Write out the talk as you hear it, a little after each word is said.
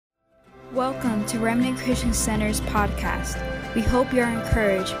Welcome to Remnant Christian Center's podcast. We hope you're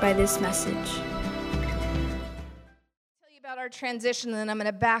encouraged by this message. Tell you about our transition, and then I'm going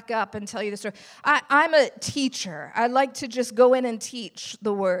to back up and tell you the story. I'm a teacher. I like to just go in and teach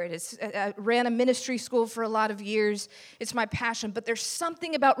the word. I ran a ministry school for a lot of years. It's my passion. But there's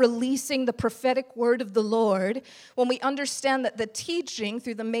something about releasing the prophetic word of the Lord when we understand that the teaching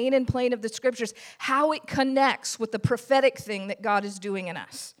through the main and plain of the scriptures, how it connects with the prophetic thing that God is doing in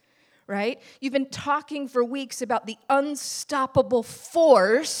us. Right? You've been talking for weeks about the unstoppable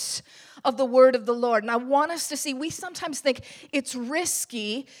force of the word of the Lord. And I want us to see, we sometimes think it's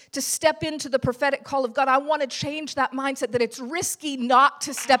risky to step into the prophetic call of God. I want to change that mindset that it's risky not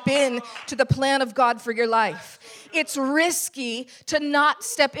to step in to the plan of God for your life. It's risky to not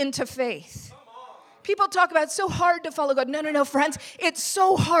step into faith. People talk about it's so hard to follow God. No, friends. It's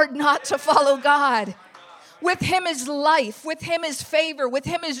so hard not to follow God. With him is life. With him is favor. With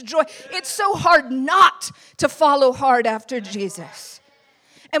him is joy. It's so hard not to follow hard after Jesus.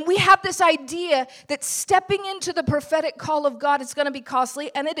 And we have this idea that stepping into the prophetic call of God is going to be costly,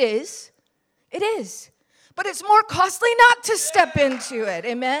 and it is. It is. But it's more costly not to step into it.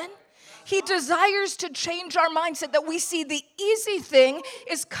 Amen? He desires to change our mindset that we see the easy thing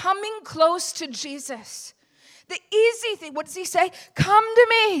is coming close to Jesus. The easy thing, what does he say? Come to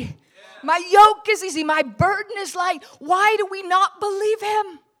me. My yoke is easy. My burden is light. Why do we not believe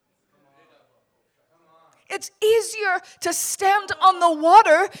him? It's easier to stand on the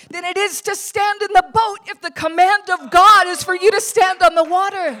water than it is to stand in the boat if the command of God is for you to stand on the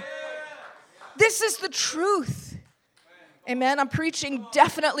water. This is the truth. Amen. I'm preaching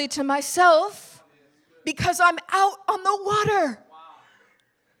definitely to myself because I'm out on the water.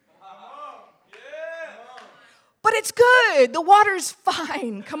 But it's good. The water's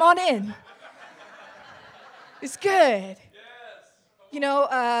fine. Come on in. It's good. You know,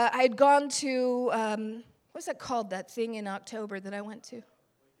 I had gone to, what's that called, that thing in October that I went to?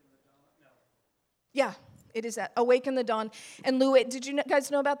 Yeah, it is that. Awaken the Dawn. And Lou, did you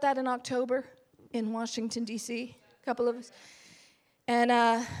guys know about that in October in Washington, D.C.? A couple of us.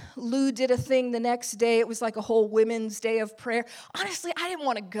 And Lou did a thing the next day. It was like a whole women's day of prayer. Honestly, I didn't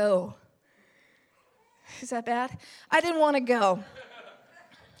want to go. Is that bad? I didn't want to go.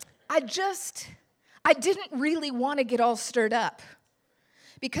 I didn't really want to get all stirred up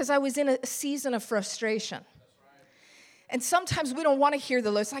because I was in a season of frustration. And sometimes we don't want to hear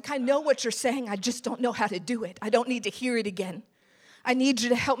the Lord. It's like, I know what you're saying. I just don't know how to do it. I don't need to hear it again. I need you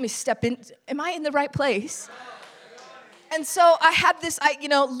to help me step in. Am I in the right place? And so I had this,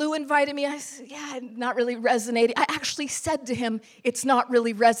 Lou invited me. I said, yeah, not really resonating. I actually said to him, it's not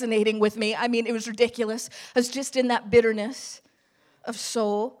really resonating with me. I mean, it was ridiculous. I was just in that bitterness of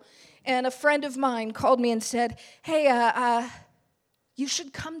soul. And a friend of mine called me and said, hey, you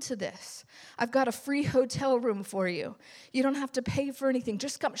should come to this. I've got a free hotel room for you. You don't have to pay for anything.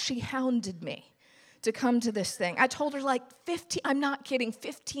 Just come. She hounded me to come to this thing. I told her like 15, I'm not kidding,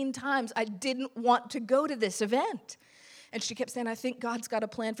 15 times I didn't want to go to this event. And she kept saying, I think God's got a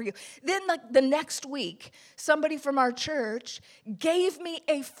plan for you. Then the next week, somebody from our church gave me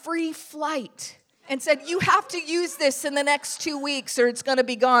a free flight and said, you have to use this in the next 2 weeks or it's going to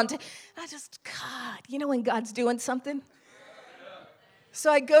be gone. I just, God, you know when God's doing something?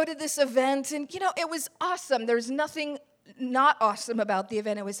 So I go to this event and, it was awesome. There's nothing not awesome about the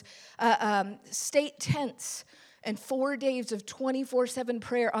event. It was state tents and 4 days of 24/7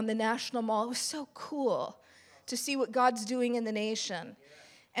 prayer on the National Mall. It was so cool to see what God's doing in the nation.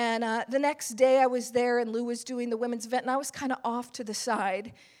 And the next day I was there and Lou was doing the women's event and I was kind of off to the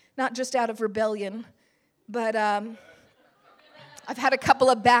side, not just out of rebellion, but I've had a couple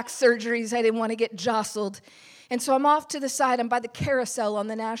of back surgeries. I didn't want to get jostled. And so I'm off to the side. I'm by the carousel on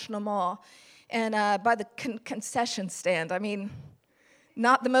the National Mall and by the concession stand. I mean,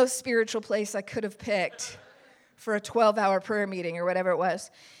 not the most spiritual place I could have picked for a 12-hour prayer meeting or whatever it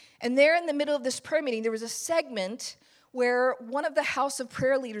was. And there in the middle of this prayer meeting, there was a segment where one of the House of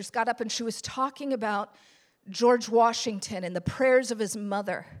Prayer leaders got up and she was talking about George Washington and the prayers of his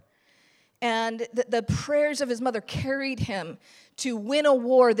mother. And the prayers of his mother carried him to win a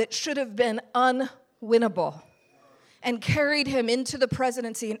war that should have been unwinnable and carried him into the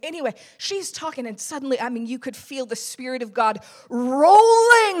presidency. And anyway, she's talking and suddenly, you could feel the Spirit of God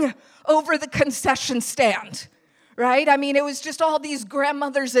rolling over the concession stand. Right? It was just all these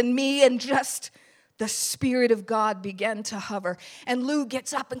grandmothers and me and just the Spirit of God began to hover. And Lou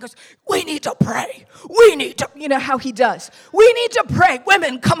gets up and goes, we need to pray. We need to, you know how he does. We need to pray.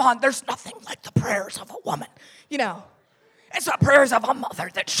 Women, come on. There's nothing like the prayers of a woman, It's the prayers of a mother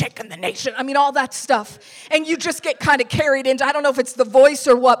that's shaken the nation. I mean, all that stuff. And you just get kind of carried into, I don't know if it's the voice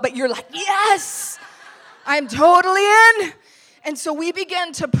or what, but you're like, yes, I'm totally in. And so we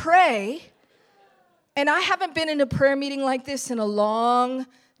began to pray. And I haven't been in a prayer meeting like this in a long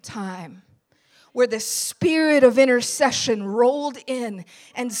time, where the spirit of intercession rolled in,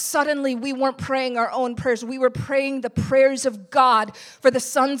 and suddenly we weren't praying our own prayers. We were praying the prayers of God for the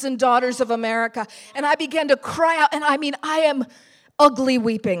sons and daughters of America. And I began to cry out, and I mean, I am ugly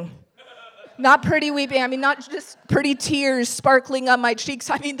weeping. Not pretty weeping. I mean, not just pretty tears sparkling on my cheeks.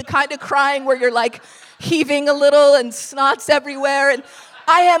 I mean, the kind of crying where you're like heaving a little and snot's everywhere. And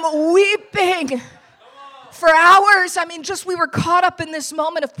I am weeping for hours. I mean, just we were caught up in this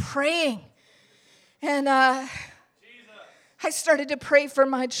moment of praying. And I started to pray for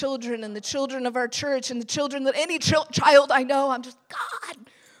my children and the children of our church and the children that any child I know. I'm just, God,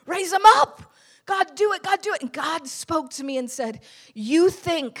 raise them up. God, do it. God, do it. And God spoke to me and said, you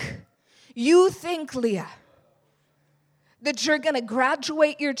think, Leah, that you're going to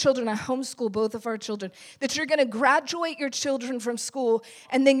graduate your children. I homeschool both of our children. That you're going to graduate your children from school,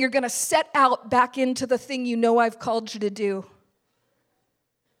 and then you're going to set out back into the thing you know I've called you to do.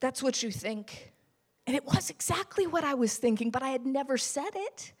 That's what you think. And it was exactly what I was thinking, but I had never said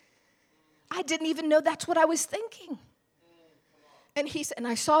it. I didn't even know that's what I was thinking. And he said, and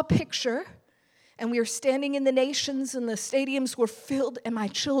I saw a picture, and we were standing in the nations, and the stadiums were filled, and my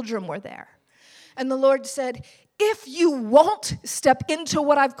children were there. And the Lord said, if you won't step into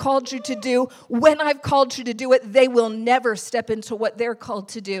what I've called you to do, when I've called you to do it, they will never step into what they're called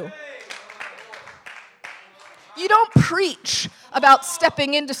to do. You don't preach about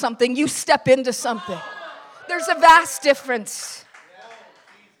stepping into something. You step into something. There's a vast difference.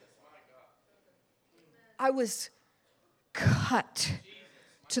 I was cut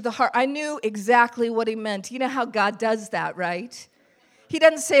to the heart. I knew exactly what he meant. You know how God does that, right? He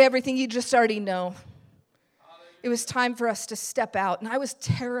doesn't say everything. You just already know. It was time for us to step out. And I was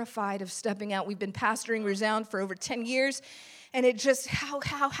terrified of stepping out. We've been pastoring Resound for over 10 years. And it just, how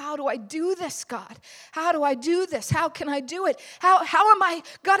do I do this, God? How do I do this? How can I do it? How am I,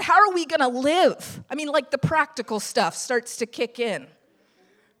 God, how are we going to live? I mean, like the practical stuff starts to kick in,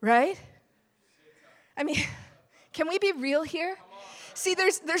 right? I mean, can we be real here? See,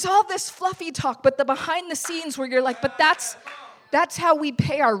 there's all this fluffy talk, but the behind the scenes where you're like, but that's how we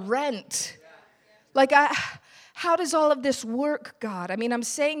pay our rent. Like, how does all of this work, God? I mean, I'm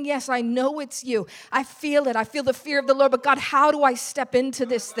saying yes, I know it's you. I feel it. I feel the fear of the Lord. But God, how do I step into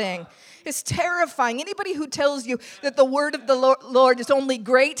this thing? It's terrifying. Anybody who tells you that the word of the Lord is only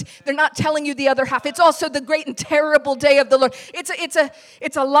great, they're not telling you the other half. It's also the great and terrible day of the Lord.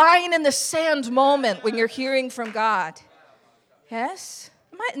 It's a line in the sand moment when you're hearing from God. Yes?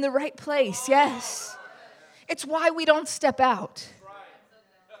 Am I in the right place? Yes. It's why we don't step out.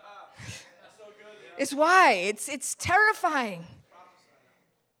 It's why. It's terrifying.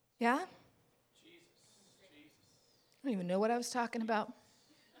 Yeah? I don't even know what I was talking about.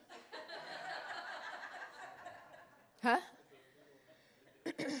 Huh?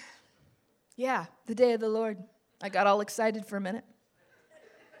 Yeah, the day of the Lord. I got all excited for a minute.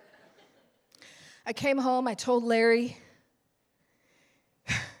 I came home, I told Larry,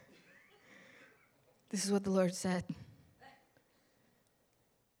 this is what the Lord said.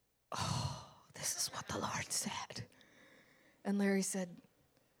 Oh, this is what the Lord said. And Larry said,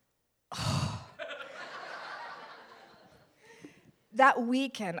 oh. That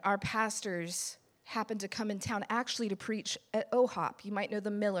weekend, our pastors happened to come in town actually to preach at OHOP. You might know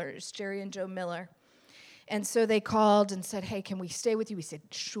the Millers, Jerry and Joe Miller. And so they called and said, hey, can we stay with you? We said,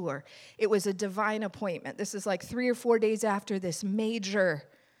 sure. It was a divine appointment. This is like 3 or 4 days after this major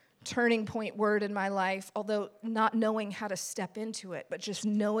turning point word in my life, although not knowing how to step into it, but just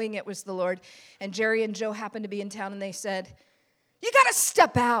knowing it was the Lord. And Jerry and Joe happened to be in town, and they said, you got to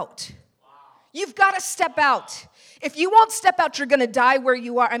step out. You've got to step out. If you won't step out, you're going to die where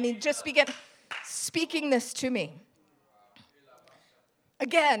you are. I mean, just begin speaking this to me.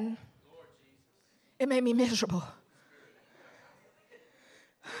 Again, it made me miserable.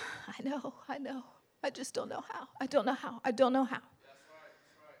 I know. I just don't know how. I don't know how.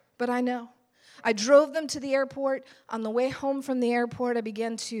 But I know. I drove them to the airport. On the way home from the airport, I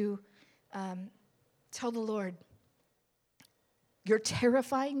began to tell the Lord, you're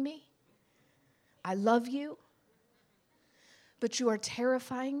terrifying me. I love you, but you are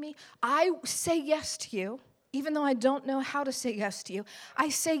terrifying me. I say yes to you, even though I don't know how to say yes to you. I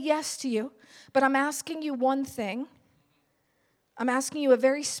say yes to you, but I'm asking you one thing. I'm asking you a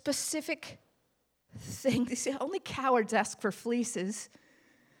very specific thing. You see, only cowards ask for fleeces.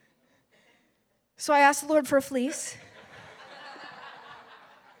 So I asked the Lord for a fleece.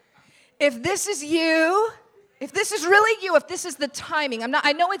 If this is you, if this is really you, if this is the timing,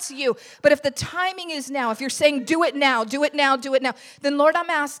 I know it's you, but if the timing is now, if you're saying do it now, do it now, do it now, then Lord,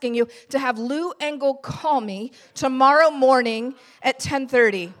 I'm asking you to have Lou Engle call me tomorrow morning at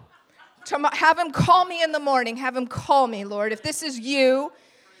 10:30. Have him call me in the morning. Have him call me, Lord, if this is you.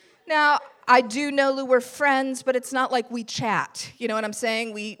 Now, I do know, Lou, we're friends, but it's not like we chat. You know what I'm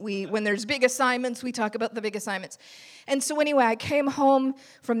saying? We when there's big assignments, we talk about the big assignments. And so anyway, I came home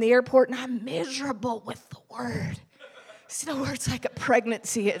from the airport, and I'm miserable with the word. See, the word's like a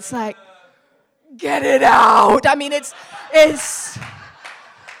pregnancy. It's like, get it out. I mean, it's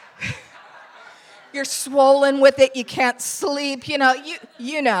you're swollen with it. You can't sleep. You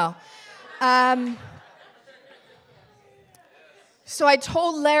know. So I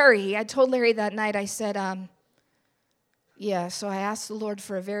told Larry that night, I said, so I asked the Lord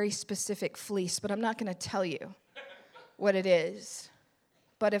for a very specific fleece, but I'm not going to tell you what it is.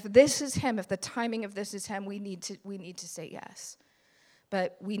 But if this is him, if the timing of this is him, we need to say yes.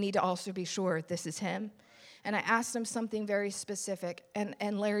 But we need to also be sure this is him. And I asked him something very specific,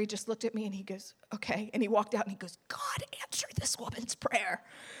 and Larry just looked at me and he goes, okay. And he walked out and he goes, God, answer this woman's prayer.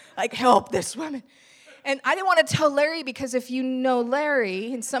 Like, help this woman. And I didn't want to tell Larry because if you know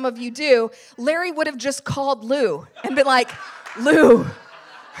Larry, and some of you do, Larry would have just called Lou and been like, Lou,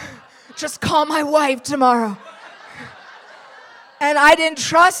 just call my wife tomorrow. And I didn't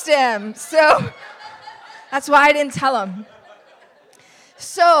trust him, so that's why I didn't tell him.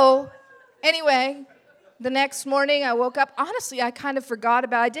 So anyway, the next morning I woke up. Honestly, I kind of forgot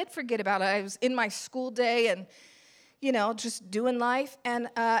about it. I did forget about it. I was in my school day and, just doing life. And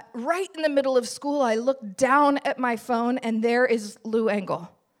right in the middle of school, I looked down at my phone, and there is Lou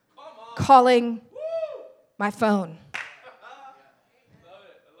Engle calling my phone.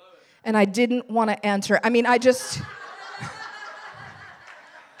 And I didn't want to answer. I mean, it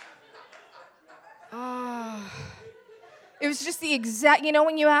was just the exact,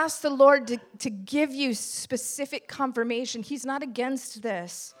 when you ask the Lord to give you specific confirmation, he's not against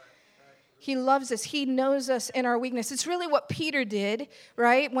this. He loves us. He knows us in our weakness. It's really what Peter did,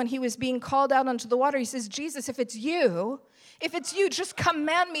 right? When he was being called out onto the water, he says, Jesus, if it's you, just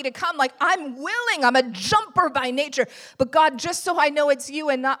command me to come. Like, I'm willing. I'm a jumper by nature. But God, just so I know it's you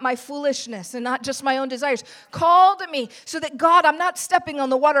and not my foolishness and not just my own desires, call to me so that, God, I'm not stepping on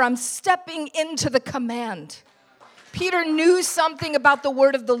the water. I'm stepping into the command. Peter knew something about the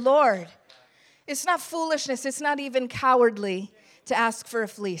word of the Lord. It's not foolishness. It's not even cowardly to ask for a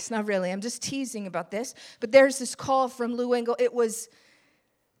fleece. Not really. I'm just teasing about this. But there's this call from Lou Engle. It was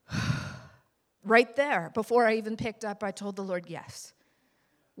right there. Before I even picked up, I told the Lord, yes,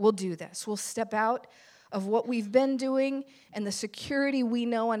 we'll do this. We'll step out of what we've been doing and the security we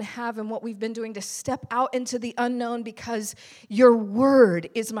know and have and what we've been doing to step out into the unknown because your word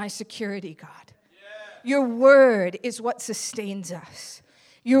is my security, God. Your word is what sustains us.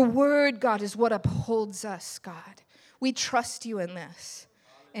 Your word, God, is what upholds us, God. We trust you in this.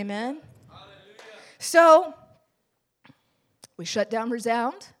 Amen? Hallelujah. So, we shut down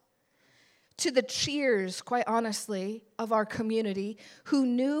Resound to the cheers, quite honestly, of our community who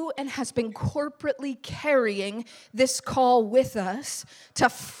knew and has been corporately carrying this call with us to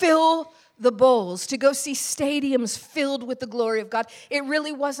fill the bowls, to go see stadiums filled with the glory of God. It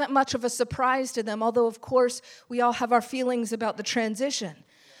really wasn't much of a surprise to them, although, of course, we all have our feelings about the transition.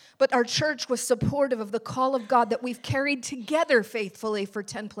 But our church was supportive of the call of God that we've carried together faithfully for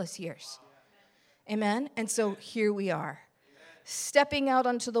 10 plus years. Amen? And so here we are, stepping out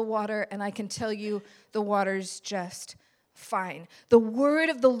onto the water, and I can tell you the water's just fine. The word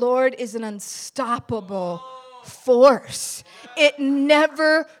of the Lord is an unstoppable force. It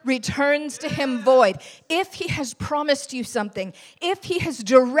never returns to him void. If he has promised you something, if he has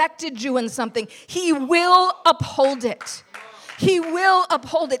directed you in something, he will uphold it. He will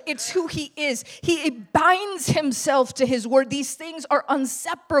uphold it. It's who he is. He binds himself to his word. These things are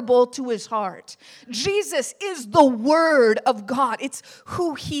inseparable to his heart. Jesus is the word of God. It's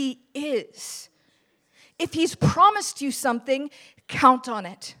who he is. If he's promised you something, count on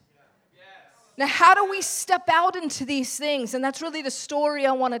it. Now, how do we step out into these things? And that's really the story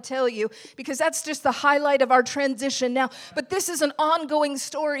I want to tell you, because that's just the highlight of our transition now. But this is an ongoing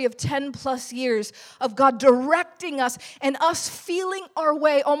story of 10 plus years of God directing us and us feeling our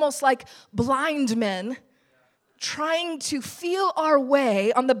way almost like blind men, trying to feel our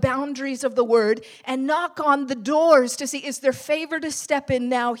way on the boundaries of the word and knock on the doors to see, is there favor to step in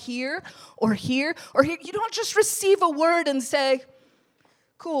now here or here or here? You don't just receive a word and say,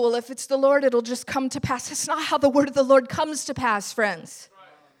 cool, if it's the Lord, it'll just come to pass. That's not how the word of the Lord comes to pass, friends.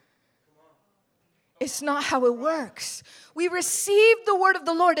 It's not how it works. We receive the word of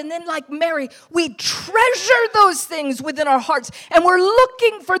the Lord, and then like Mary, we treasure those things within our hearts, and we're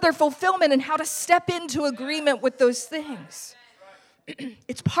looking for their fulfillment and how to step into agreement with those things.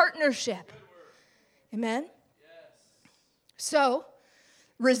 It's partnership. Amen? So,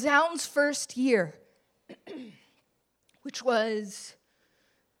 Resound's first year, which was,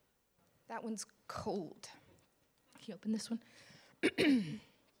 that one's cold. Can you open this one?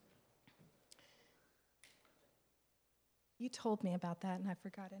 You told me about that, and I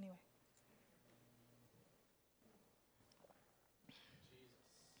forgot anyway.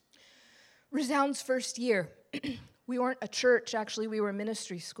 Resound's first year. We weren't a church, actually, we were a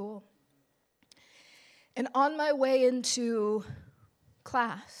ministry school. And on my way into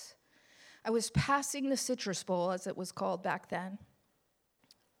class, I was passing the Citrus Bowl, as it was called back then.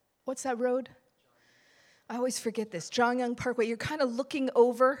 What's that road? I always forget this. Jongyang Parkway. You're kind of looking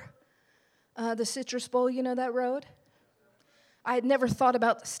over the Citrus Bowl, you know that road? I had never thought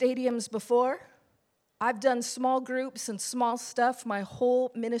about stadiums before. I've done small groups and small stuff my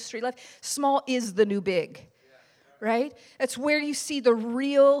whole ministry life. Small is the new big, right? That's where you see the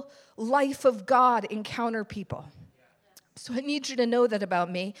real life of God encounter people. So I need you to know that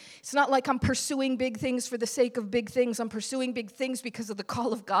about me. It's not like I'm pursuing big things for the sake of big things. I'm pursuing big things because of the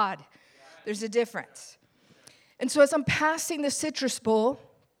call of God. There's a difference. And so as I'm passing the Citrus Bowl,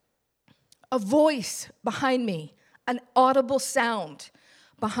 a voice behind me, an audible sound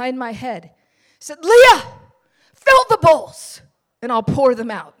behind my head said, "Leah, fill the bowls and I'll pour them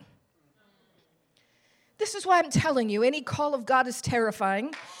out." This is why I'm telling you, any call of God is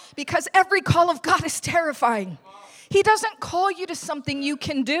terrifying, because every call of God is terrifying. He doesn't call you to something you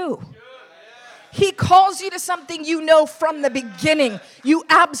can do. He calls you to something you know from the beginning. You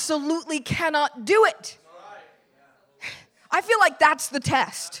absolutely cannot do it. I feel like that's the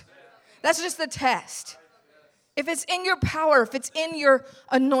test. That's just the test. If it's in your power, if it's in your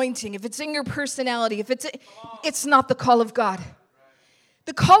anointing, if it's in your personality, it's not the call of God.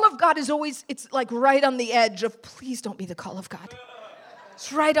 The call of God is always, it's like right on the edge of, please don't be the call of God.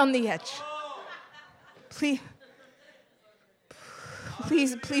 It's right on the edge. Please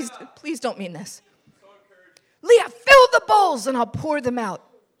don't mean this. Leah, fill the bowls and I'll pour them out.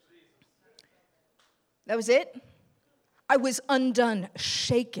 That was it. I was undone,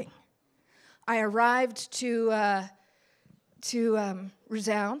 shaking. I arrived to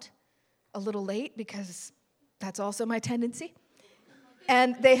Resound a little late because that's also my tendency.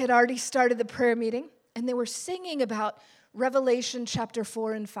 And they had already started the prayer meeting, and they were singing about Revelation chapter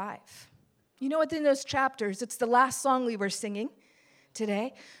 4 and 5. You know what's in those chapters? It's the last song we were singing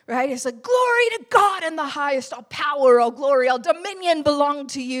today, right? It's like, glory to God in the highest, all power, all glory, all dominion belong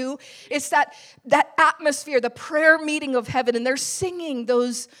to you. It's that atmosphere, the prayer meeting of heaven, and they're singing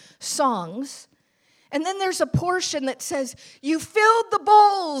those songs. And then there's a portion that says, you filled the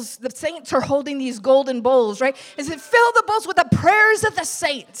bowls. The saints are holding these golden bowls, right? It said, fill the bowls with the prayers of the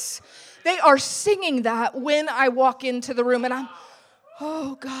saints. They are singing that when I walk into the room, and I'm,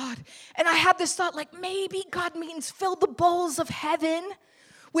 oh, God. And I had this thought, like, maybe God means fill the bowls of heaven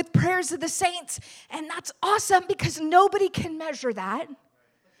with prayers of the saints. And that's awesome because nobody can measure that.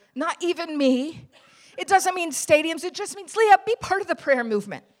 Not even me. It doesn't mean stadiums. It just means, Leah, be part of the prayer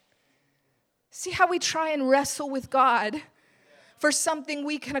movement. See how we try and wrestle with God for something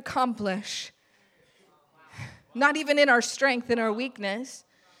we can accomplish. Not even in our strength and our weakness.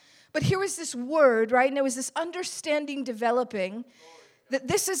 But here was this word, right? And there was this understanding developing that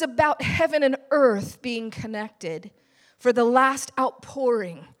this is about heaven and earth being connected for the last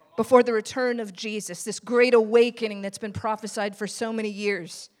outpouring before the return of Jesus, this great awakening that's been prophesied for so many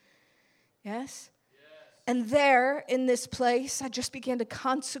years. Yes? And there, in this place, I just began to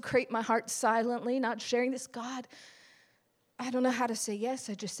consecrate my heart silently, not sharing this. God, I don't know how to say yes.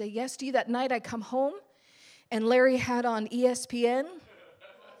 I just say yes to you. That night I come home, and Larry had on ESPN.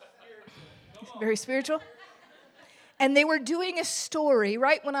 Very spiritual. And they were doing a story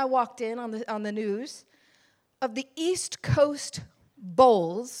right when I walked in on the news of the East Coast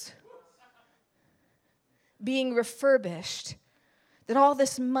bowls being refurbished, that all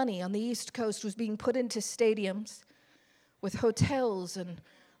this money on the East Coast was being put into stadiums with hotels and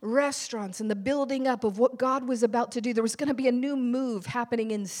restaurants and the building up of what God was about to do. There was going to be a new move happening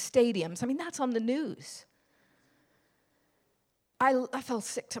in stadiums. I mean, that's on the news. I felt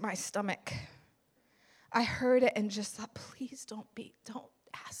sick to my stomach. I heard it and just thought, please don't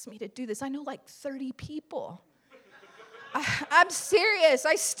ask me to do this. I know like 30 people. I'm serious.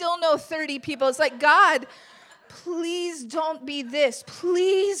 I still know 30 people. It's like, God, Please don't be this.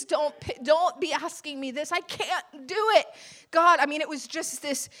 Please don't be asking me this. I can't do it. God, I mean, it was just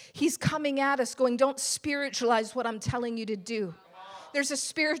this, he's coming at us going, don't spiritualize what I'm telling you to do. There's a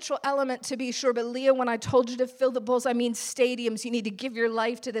spiritual element to be sure, but Leah, when I told you to fill the bowls, I mean stadiums. You need to give your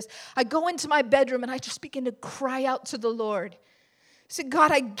life to this. I go into my bedroom and I just begin to cry out to the Lord. I said,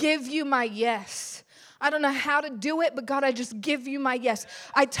 God, I give you my yes. I don't know how to do it, but God, I just give you my yes.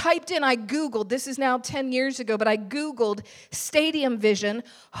 I Googled, this is now 10 years ago, but I Googled stadium vision,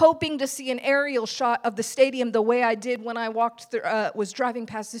 hoping to see an aerial shot of the stadium the way I did when I was driving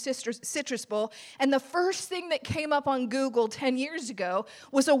past the Citrus Bowl. And the first thing that came up on Google 10 years ago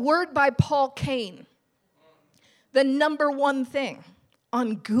was a word by Paul Cain. The number one thing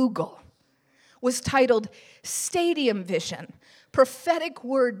on Google was titled Stadium Vision, prophetic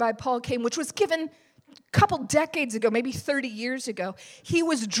word by Paul Cain, which was given a couple decades ago, maybe 30 years ago. He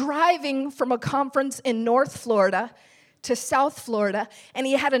was driving from a conference in North Florida to South Florida, and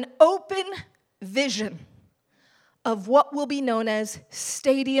he had an open vision of what will be known as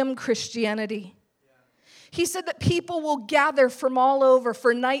stadium Christianity. He said that people will gather from all over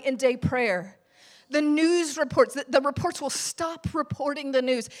for night and day prayer. The news reports, the reports will stop reporting the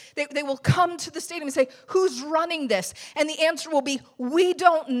news. They will come to the stadium and say, who's running this? And the answer will be, we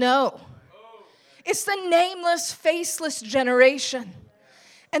don't know. It's the nameless, faceless generation.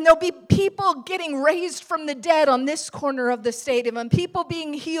 And there'll be people getting raised from the dead on this corner of the stadium and people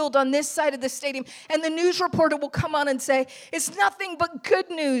being healed on this side of the stadium. And the news reporter will come on and say, it's nothing but good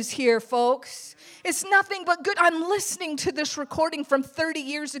news here, folks. It's nothing but good. I'm listening to this recording from 30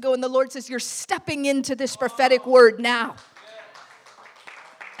 years ago, and the Lord says, you're stepping into this prophetic word now.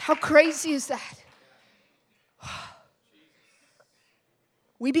 How crazy is that?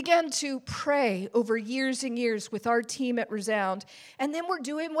 We began to pray over years and years with our team at Resound, and then we're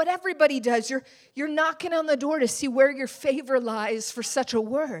doing what everybody does. You're knocking on the door to see where your favor lies for such a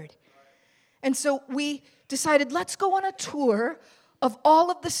word. And so we decided, let's go on a tour of all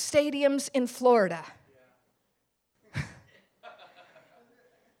of the stadiums in Florida.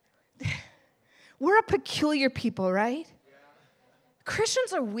 We're a peculiar people, right?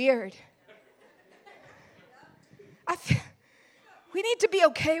 Christians are weird. We need to be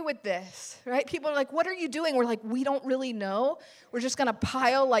okay with this, right? People are like, what are you doing? We're like, we don't really know. We're just going to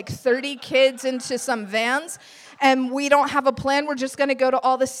pile like 30 kids into some vans, and we don't have a plan. We're just going to go to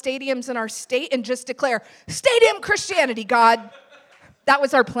all the stadiums in our state and just declare, Stadium Christianity, God. That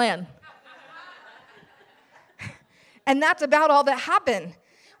was our plan. And that's about all that happened.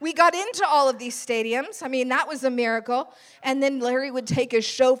 We got into all of these stadiums. I mean, that was a miracle. And then Larry would take his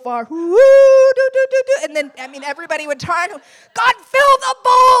shofar, woo, do, do, do, do. And then, I mean, everybody would turn. God, fill the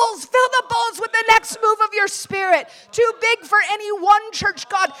bowls with the next move of your spirit. Too big for any one church,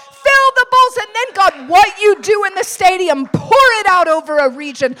 God. Fill the bowls. And then, God, what you do in the stadium, pour it out over a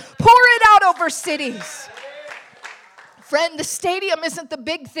region. Pour it out over cities. Friend, the stadium isn't the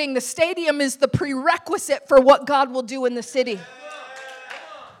big thing. The stadium is the prerequisite for what God will do in the city.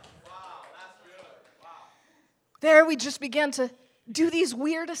 There we just began to do these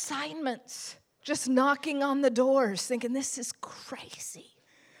weird assignments, just knocking on the doors, thinking, this is crazy.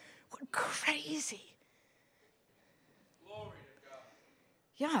 We're crazy. Glory to God.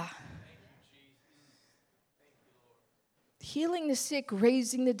 Yeah. Healing the sick,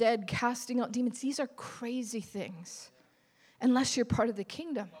 raising the dead, casting out demons, these are crazy things, unless you're part of the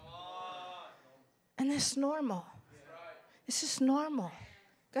kingdom. And this is normal. This is normal.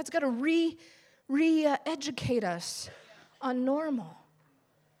 God's got to re-educate us on normal.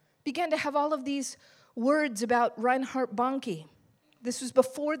 Began to have all of these words about Reinhard Bonnke. This was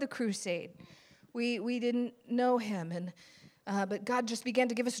before the crusade. We didn't know him, but God just began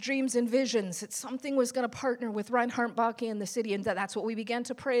to give us dreams and visions that something was going to partner with Reinhard Bonnke in the city, and that's what we began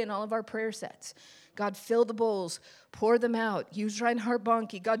to pray in all of our prayer sets. God, fill the bowls, pour them out, use Reinhard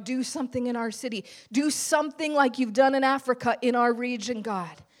Bonnke. God, do something in our city. Do something like you've done in Africa in our region,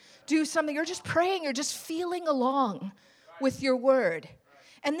 God. Do something. You're just praying. You're just feeling along with your word.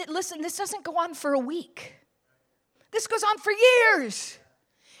 And listen, this doesn't go on for a week. This goes on for years.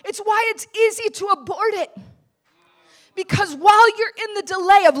 It's why it's easy to abort it. Because while you're in the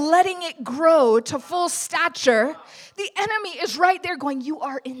delay of letting it grow to full stature, the enemy is right there going, you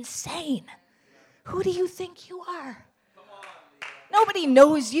are insane. Who do you think you are? Nobody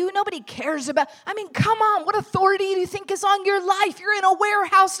knows you. Nobody cares about. I mean, come on. What authority do you think is on your life? You're in a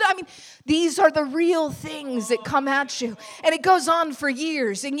warehouse. I mean, these are the real things that come at you. And it goes on for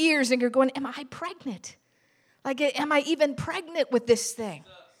years and years. And you're going, am I pregnant? Like, am I even pregnant with this thing?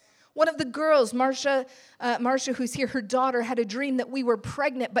 One of the girls, Marcia, who's here, her daughter had a dream that we were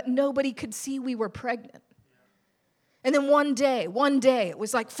pregnant, but nobody could see we were pregnant. And then one day, it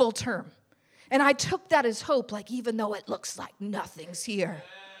was like full term. And I took that as hope, like even though it looks like nothing's here.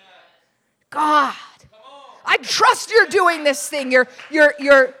 God, I trust you're doing this thing. You're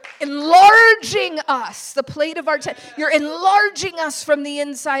enlarging us, the plate of our tent. You're enlarging us from the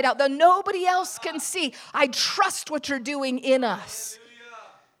inside out, though nobody else can see. I trust what you're doing in us.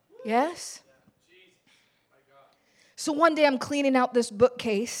 Yes? So one day I'm cleaning out this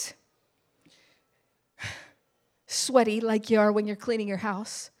bookcase, sweaty like you are when you're cleaning your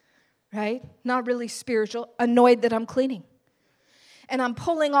house, right? Not really spiritual, annoyed that I'm cleaning. And I'm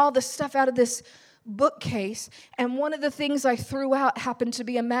pulling all the stuff out of this bookcase, and one of the things I threw out happened to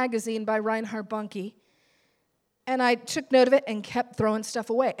be a magazine by Reinhard Bonnke. And I took note of it and kept throwing stuff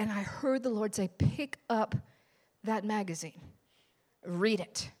away. And I heard the Lord say, pick up that magazine. Read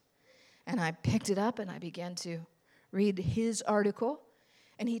it. And I picked it up and I began to read his article.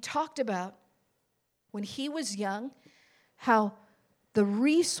 And he talked about when he was young, how the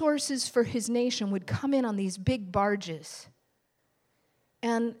resources for his nation would come in on these big barges.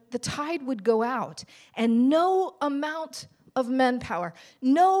 And the tide would go out, and no amount of manpower,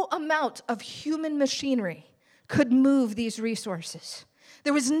 no amount of human machinery could move these resources.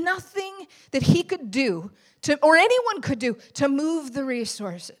 There was nothing that he could do, or anyone could do, to move the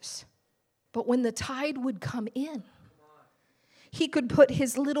resources. But when the tide would come in, he could put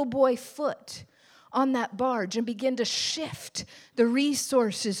his little boy foot on that barge and begin to shift the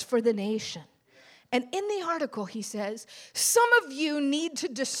resources for the nation. And in the article, he says, some of you need to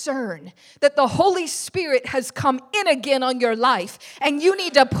discern that the Holy Spirit has come in again on your life, and you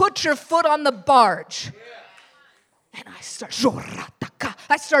need to put your foot on the barge. And I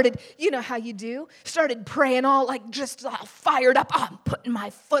started, you know how you do, started praying all like just all fired up. Oh, I'm putting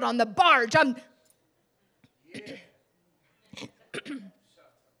my foot on the barge. And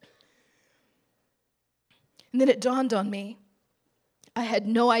then it dawned on me, I had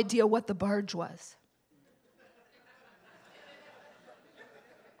no idea what the barge was.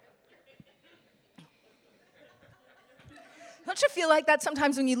 Don't you feel like that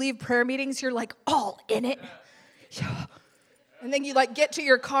sometimes when you leave prayer meetings, you're like all in it? And then you like get to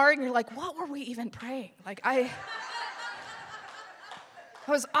your car and you're like, what were we even praying? Like it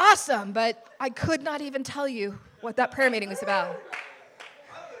was awesome, but I could not even tell you what that prayer meeting was about.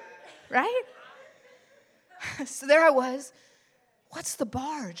 Right? So there I was. What's the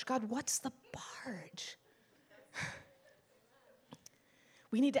barge? God, what's the barge?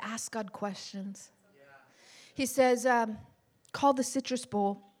 We need to ask God questions. He says, call the Citrus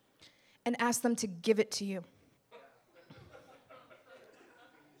Bowl and ask them to give it to you.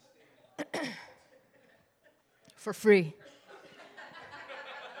 For free.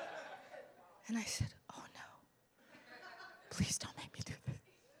 And I said, oh no, please don't make me do this.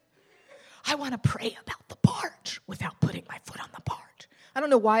 I want to pray about the barge without putting my foot on the barge. I don't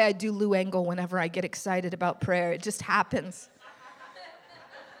know why I do Lou Engle whenever I get excited about prayer. It just happens.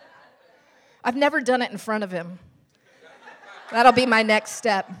 I've never done it in front of him. That'll be my next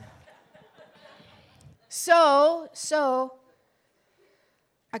step. So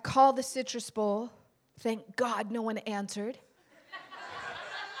I called the Citrus Bowl. Thank God no one answered.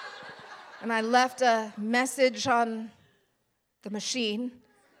 And I left a message on the machine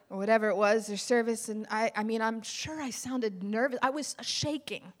or whatever it was, their service, and I'm sure I sounded nervous. I was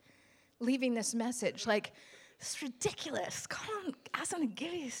shaking leaving this message. Like, it's ridiculous. Come on, ask them to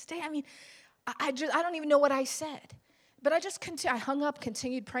give you a stay. I don't even know what I said. But I hung up,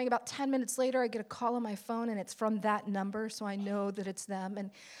 continued praying. About 10 minutes later, I get a call on my phone, and it's from that number, so I know that it's them. And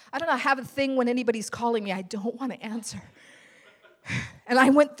I don't know, I have a thing when anybody's calling me, I don't want to answer. And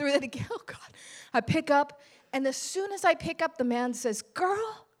I went through it again. Oh, God. I pick up, and as soon as I pick up, the man says,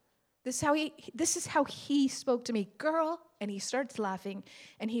 girl, this is how he spoke to me. Girl, and he starts laughing,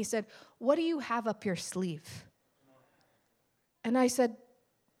 and he said, what do you have up your sleeve? And I said,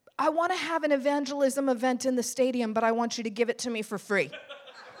 I want to have an evangelism event in the stadium, but I want you to give it to me for free.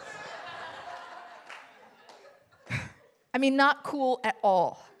 Not cool at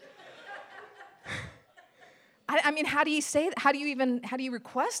all. How do you say that? How do you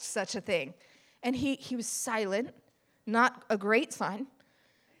request such a thing? And he was silent, not a great sign,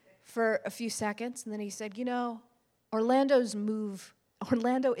 for a few seconds. And then he said, Orlando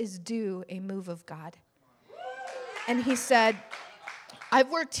is due a move of God. And he said, I've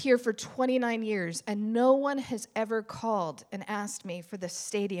worked here for 29 years, and no one has ever called and asked me for the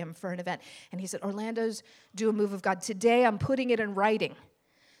stadium for an event. And he said, Orlando's due a move of God. Today, I'm putting it in writing.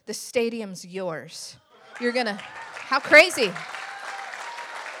 The stadium's yours. How crazy.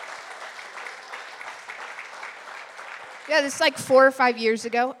 Yeah, this is like 4 or 5 years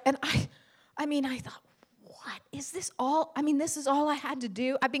ago. And I thought, what? what? Is this all? I mean, this is all I had to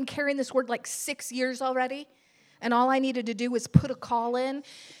do. I've been carrying this word like 6 years already, and all I needed to do was put a call in.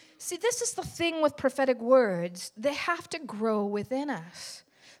 See, this is the thing with prophetic words. They have to grow within us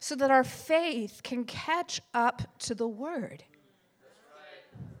so that our faith can catch up to the word.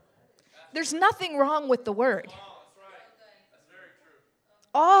 There's nothing wrong with the word.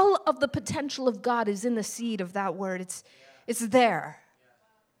 All of the potential of God is in the seed of that word. It's there.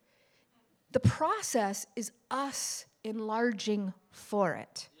 The process is us enlarging for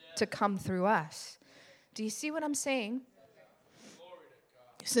it to come through us. Do you see what I'm saying?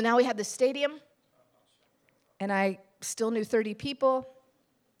 So now we have the stadium, and I still knew 30 people,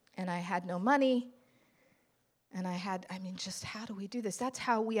 and I had no money, and just how do we do this? That's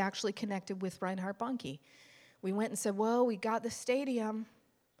how we actually connected with Reinhard Bonnke. We went and said, well, we got the stadium,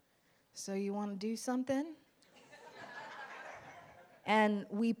 so you want to do something? And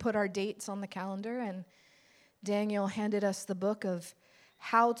we put our dates on the calendar, and Daniel handed us the book of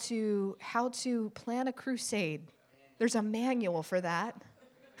how to plan a crusade. There's a manual for that.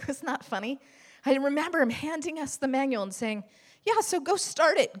 It's not funny. I remember him handing us the manual and saying, yeah, so go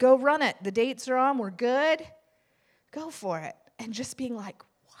start it. Go run it. The dates are on. We're good. Go for it. And just being like,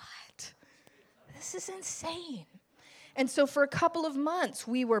 what? This is insane. And so for a couple of months,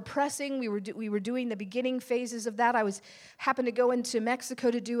 we were pressing. We were doing the beginning phases of that. I happened to go into Mexico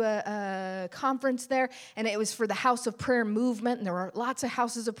to do a conference there, and it was for the House of Prayer movement, and there were lots of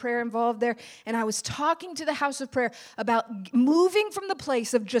houses of prayer involved there. And I was talking to the House of Prayer about moving from the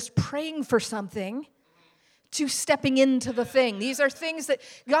place of just praying for something to stepping into the thing. These are things that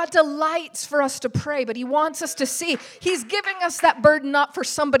God delights for us to pray, but he wants us to see. He's giving us that burden not for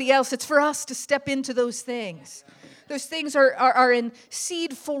somebody else. It's for us to step into those things. Those things are in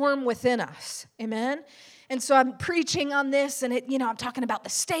seed form within us. Amen? And so I'm preaching on this, and I'm talking about the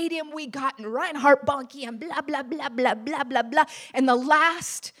stadium we got, and Reinhard Bonnke, and blah, blah, blah, blah, blah, blah, blah. And the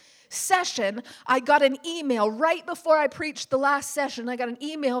last session, I got an email right before I preached the last session. I got an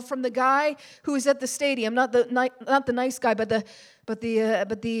email from the guy who was at the stadium, not the nice guy, but the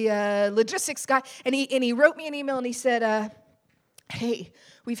logistics guy. And he wrote me an email, and he said, hey,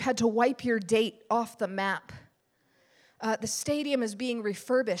 we've had to wipe your date off the map. The stadium is being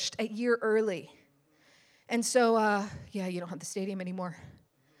refurbished a year early. And so, you don't have the stadium anymore.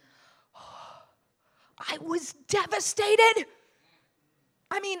 I was devastated.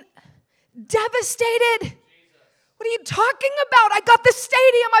 Devastated. What are you talking about? I got the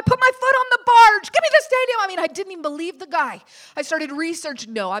stadium. I put my foot on the barge. Give me the stadium. I didn't even believe the guy. I started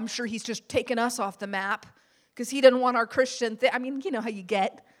researching. No, I'm sure he's just taken us off the map because he didn't want our Christian thing. You know how you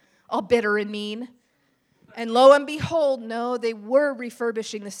get all bitter and mean. And lo and behold, no, they were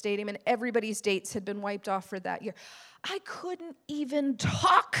refurbishing the stadium, and everybody's dates had been wiped off for that year. I couldn't even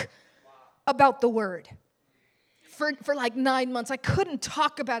talk about the word for like 9 months. I couldn't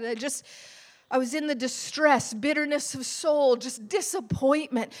talk about it. I was in the distress, bitterness of soul, just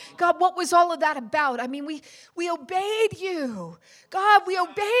disappointment. God, what was all of that about? We obeyed you. God, we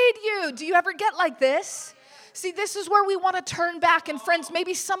obeyed you. Do you ever get like this? See, this is where we want to turn back. And friends,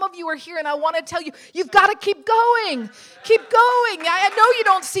 maybe some of you are here, and I want to tell you, you've got to keep going. Keep going. I know you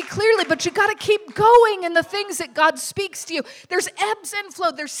don't see clearly, but you've got to keep going in the things that God speaks to you. There's ebbs and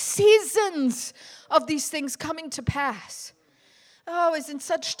flow. There's seasons of these things coming to pass. Oh, I was in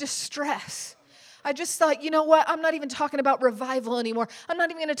such distress. I just thought, you know what? I'm not even talking about revival anymore. I'm not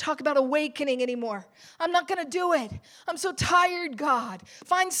even going to talk about awakening anymore. I'm not going to do it. I'm so tired, God.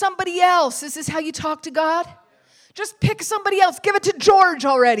 Find somebody else. Is this how you talk to God? Just pick somebody else. Give it to George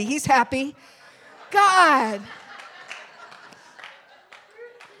already. He's happy. God.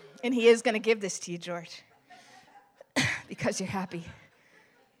 And he is going to give this to you, George, because you're happy.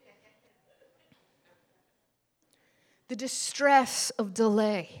 The distress of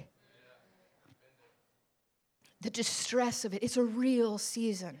delay. The distress of it. It's a real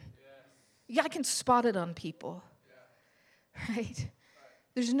season. Yeah, I can spot it on people. Right?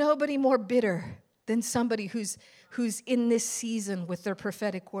 There's nobody more bitter than somebody who's in this season with their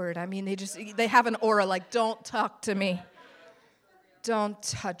prophetic word. They have an aura like, don't talk to me. Don't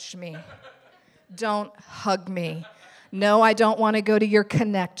touch me. Don't hug me. No, I don't want to go to your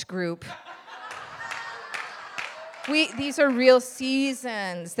connect group. These are real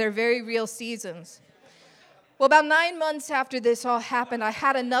seasons. They're very real seasons. Well, about 9 months after this all happened, I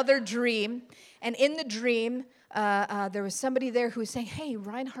had another dream. And in the dream, there was somebody there who was saying, hey,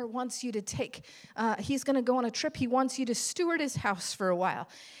 Reinhard wants you to he's going to go on a trip. He wants you to steward his house for a while.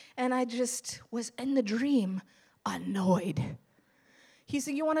 And I just was in the dream annoyed. He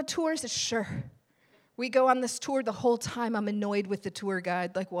said, you want a tour? I said, sure. We go on this tour. The whole time I'm annoyed with the tour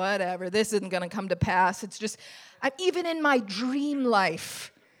guide. Like, whatever, this isn't going to come to pass. It's just, even in my dream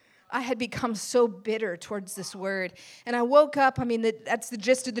life, I had become so bitter towards this word. And I woke up, that's the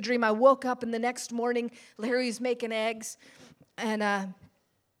gist of the dream. I woke up, and the next morning, Larry was making eggs. And I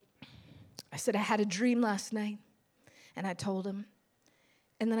said, I had a dream last night. And I told him.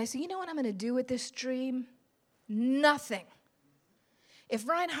 And then I said, you know what I'm going to do with this dream? Nothing. If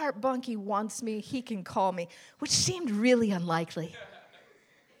Reinhard Bonnke wants me, he can call me, which seemed really unlikely.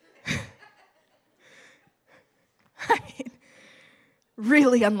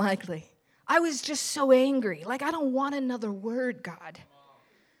 Really unlikely. I was just so angry. Like, I don't want another word, God.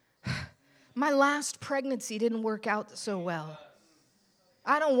 My last pregnancy didn't work out so well.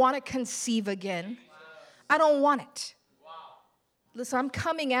 I don't want to conceive again. I don't want it. Listen, I'm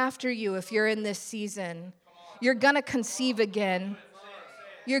coming after you if you're in this season. You're going to conceive again.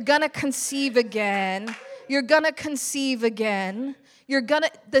 You're going to conceive again. You're going to conceive again. You're going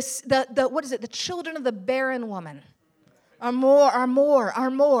to, the children of the barren woman are more.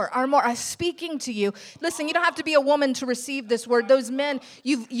 I'm speaking to you. Listen, you don't have to be a woman to receive this word. Those men,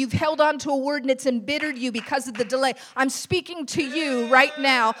 you've held on to a word and it's embittered you because of the delay. I'm speaking to you right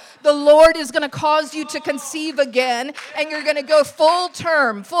now. The Lord is going to cause you to conceive again, and you're going to go full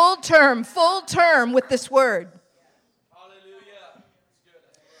term with this word.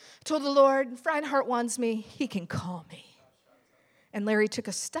 I told the Lord, if Reinhard wants me, he can call me. And Larry took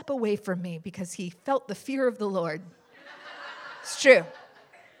a step away from me because he felt the fear of the Lord. It's true.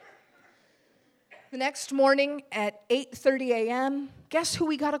 The next morning at 8:30 a.m., guess who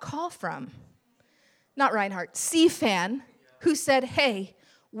we got a call from? Not Reinhard, CFAN, who said, hey,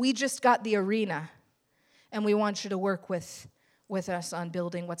 we just got the arena, and we want you to work with us on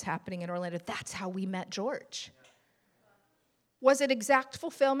building what's happening in Orlando. That's how we met George. Was it exact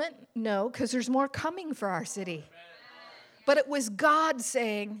fulfillment? No, because there's more coming for our city. But it was God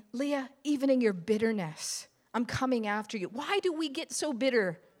saying, Leah, even in your bitterness, I'm coming after you. Why do we get so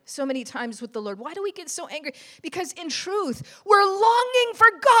bitter so many times with the Lord? Why do we get so angry? Because in truth, we're longing for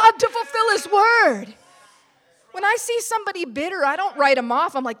God to fulfill His word. When I see somebody bitter, I don't write them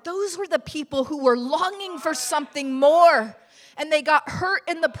off. I'm like, those were the people who were longing for something more, and they got hurt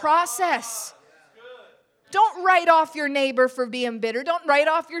in the process. Don't write off your neighbor for being bitter. Don't write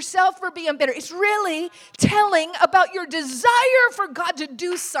off yourself for being bitter. It's really telling about your desire for God to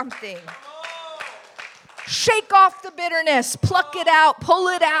do something. Shake off the bitterness. Pluck it out. Pull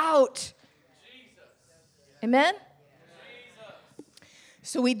it out. Amen?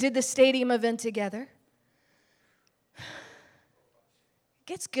 So we did the stadium event together. It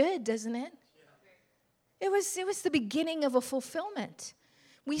gets good, doesn't it? It was the beginning of a fulfillment.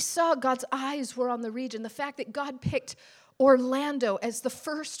 We saw God's eyes were on the region. The fact that God picked Orlando as the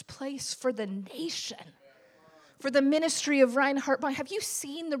first place for the nation, for the ministry of Reinhard Bonnke. Have you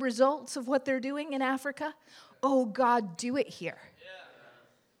seen the results of what they're doing in Africa? Oh, God, do it here.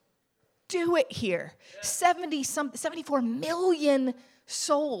 Do it here. 74 million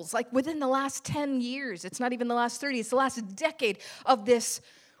souls, like within the last 10 years. It's not even the last 30. It's the last decade of this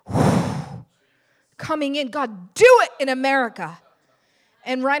coming in. God, do it in America.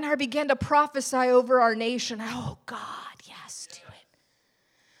 And Reinhard began to prophesy over our nation. Oh, God, yes, do it.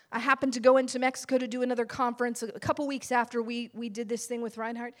 I happened to go into Mexico to do another conference a couple weeks after we did this thing with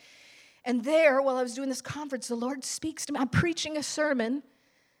Reinhard. And there, while I was doing this conference, the Lord speaks to me. I'm preaching a sermon,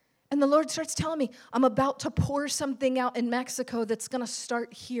 and the Lord starts telling me, I'm about to pour something out in Mexico that's going to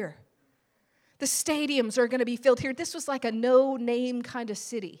start here. The stadiums are going to be filled here. This was like a no-name kind of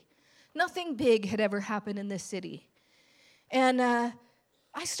city. Nothing big had ever happened in this city. And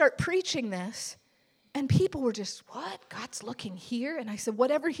I start preaching this, and people were just, what? God's looking here? And I said,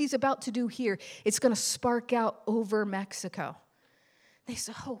 whatever He's about to do here, it's going to spark out over Mexico. They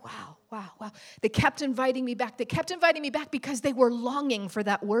said, oh, wow. They kept inviting me back. They kept inviting me back because they were longing for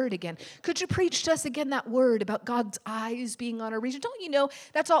that word again. Could you preach to us again that word about God's eyes being on our region? Don't you know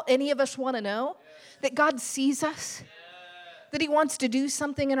that's all any of us want to know? That God sees us? That He wants to do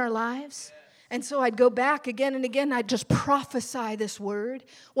something in our lives? And so I'd go back again and again. I'd just prophesy this word.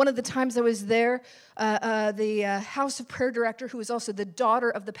 One of the times I was there, the House of Prayer director, who was also the daughter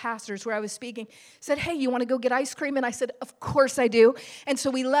of the pastors where I was speaking, said, hey, you want to go get ice cream? And I said, of course I do. And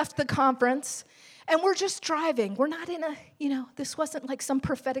so we left the conference, and we're just driving. We're not in this wasn't like some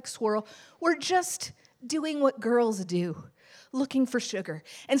prophetic swirl. We're just doing what girls do, looking for sugar.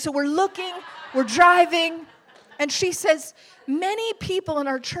 And so we're driving. And she says, many people in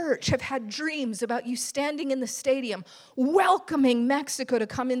our church have had dreams about you standing in the stadium, welcoming Mexico to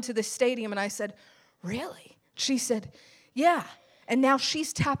come into the stadium. And I said, really? She said, yeah. And now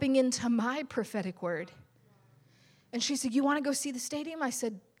she's tapping into my prophetic word. And she said, you want to go see the stadium? I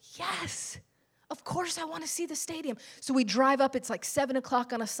said, yes. Of course I want to see the stadium. So we drive up. It's like 7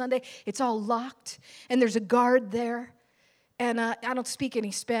 o'clock on a Sunday. It's all locked. And there's a guard there. And I don't speak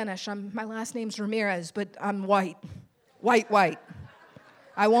any Spanish. My last name's Ramirez, but I'm white. White.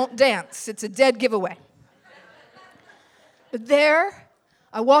 I won't dance. It's a dead giveaway. But there,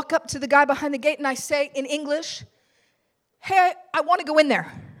 I walk up to the guy behind the gate and I say in English, hey, I want to go in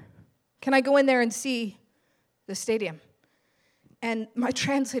there. Can I go in there and see the stadium? And my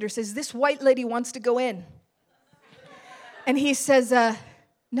translator says, this white lady wants to go in. And he says,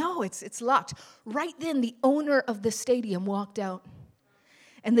 no, it's locked. Right then, the owner of the stadium walked out.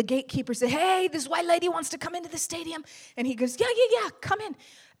 And the gatekeeper said, hey, this white lady wants to come into the stadium. And he goes, yeah, come in.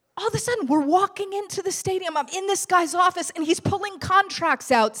 All of a sudden, we're walking into the stadium. I'm in this guy's office, and he's pulling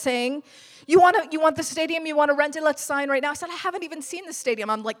contracts out saying, you want the stadium? You want to rent it? Let's sign right now. I said, I haven't even seen the stadium.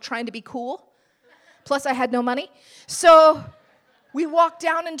 I'm like trying to be cool. Plus, I had no money. So we walk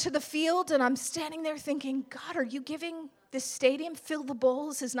down into the field, and I'm standing there thinking, God, are you giving this stadium? Fill the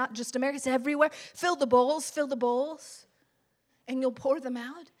bowls is not just America, it's everywhere. Fill the bowls, and you'll pour them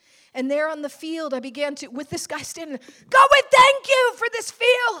out. And there on the field, I began to, with this guy standing there, God, we thank you for this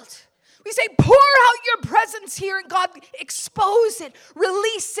field. We say, pour out your presence here, and God, expose it,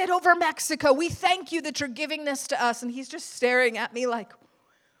 release it over Mexico. We thank you that you're giving this to us. And he's just staring at me like,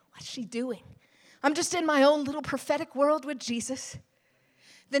 what's she doing? I'm just in my own little prophetic world with Jesus.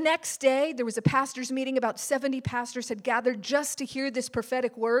 The next day, there was a pastor's meeting. About 70 pastors had gathered just to hear this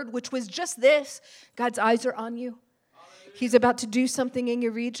prophetic word, which was just this: God's eyes are on you. He's about to do something in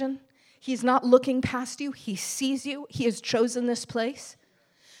your region. He's not looking past you. He sees you. He has chosen this place.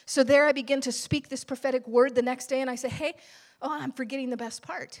 So there I begin to speak this prophetic word the next day, and I say, hey, I'm forgetting the best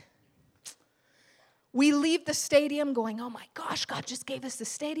part. We leave the stadium going, oh my gosh, God just gave us the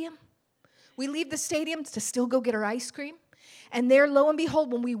stadium. We leave the stadium to still go get our ice cream. And there, lo and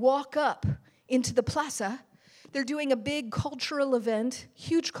behold, when we walk up into the plaza, they're doing a big cultural event,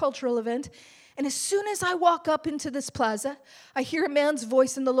 huge cultural event. And as soon as I walk up into this plaza, I hear a man's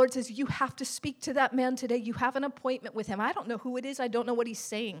voice, and the Lord says, you have to speak to that man today. You have an appointment with him. I don't know who it is. I don't know what he's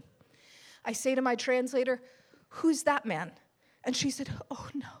saying. I say to my translator, who's that man? And she said, oh,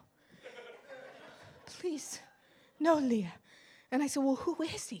 no. Please, no, Leah. And I said, well, who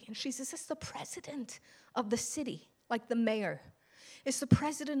is he? And she says, it's the president of the city, like the mayor. It's the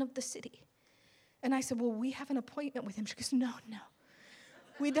president of the city. And I said, well, we have an appointment with him. She goes, no.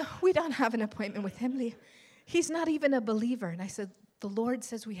 We don't have an appointment with him, Leah. He's not even a believer. And I said, the Lord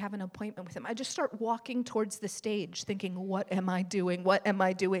says we have an appointment with him. I just start walking towards the stage thinking, what am I doing? What am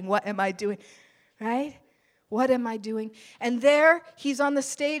I doing? What am I doing? Right? What am I doing? And there, he's on the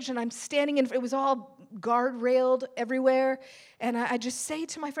stage, and I'm standing in, it was all guard-railed everywhere. And I just say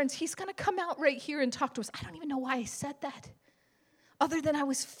to my friends, he's going to come out right here and talk to us. I don't even know why I said that, other than I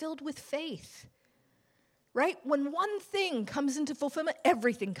was filled with faith. Right? When one thing comes into fulfillment,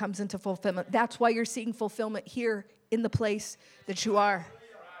 everything comes into fulfillment. That's why you're seeing fulfillment here in the place that you are.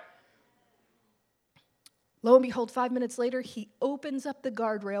 Lo and behold, 5 minutes later, he opens up the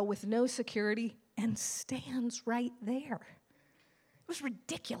guardrail with no security and stands right there. It was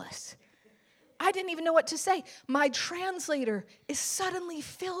ridiculous. I didn't even know what to say. My translator is suddenly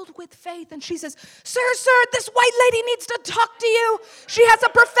filled with faith, and she says, Sir, this white lady needs to talk to you. She has a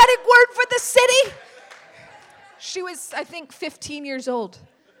prophetic word for the city. She was, I think, 15 years old.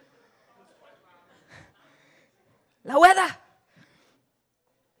 La hueda.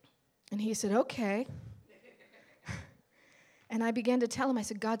 And he said, okay. And I began to tell him, I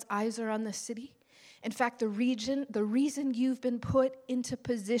said, God's eyes are on the city. In fact, the reason you've been put into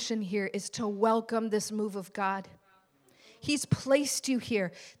position here is to welcome this move of God. He's placed you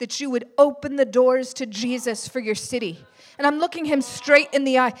here that you would open the doors to Jesus for your city. And I'm looking him straight in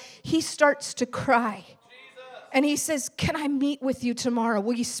the eye. He starts to cry. And he says, can I meet with you tomorrow?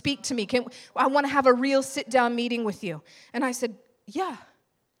 Will you speak to me? I want to have a real sit-down meeting with you. And I said, yeah,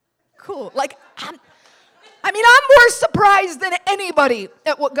 cool. Like, I'm more surprised than anybody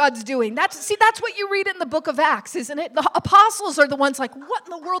at what God's doing. That's what you read in the book of Acts, isn't it? The apostles are the ones like, what in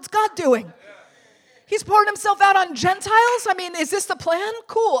the world's God doing? He's poured himself out on Gentiles? Is this the plan?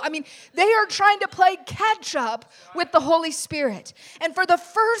 Cool. They are trying to play catch up with the Holy Spirit. And for the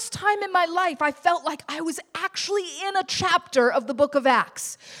first time in my life, I felt like I was actually in a chapter of the book of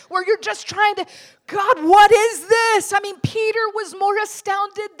Acts, where you're just trying to, God, what is this? Peter was more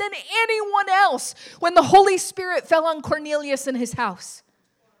astounded than anyone else when the Holy Spirit fell on Cornelius in his house.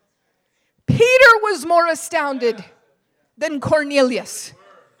 Peter was more astounded than Cornelius.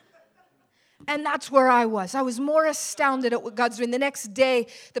 And that's where I was. I was more astounded at what God's doing. The next day,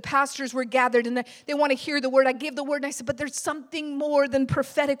 the pastors were gathered and they want to hear the word. I gave the word and I said, but there's something more than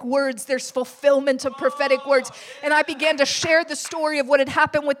prophetic words. There's fulfillment of prophetic words. And I began to share the story of what had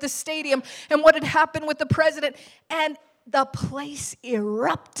happened with the stadium and what had happened with the president. And the place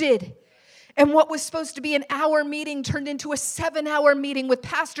erupted. And what was supposed to be an hour meeting turned into a 7-hour meeting with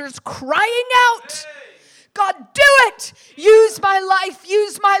pastors crying out, God, do it. Use my life,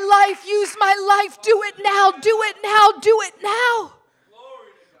 use my life, use my life. Do it now, do it now, do it now.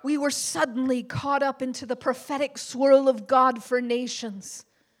 We were suddenly caught up into the prophetic swirl of God for nations.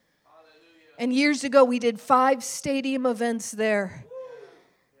 And years ago, we did 5 stadium events there.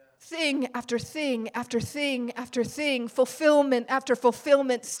 Thing after thing after thing after thing, fulfillment after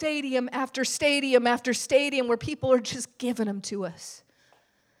fulfillment, stadium after stadium after stadium, where people are just giving them to us.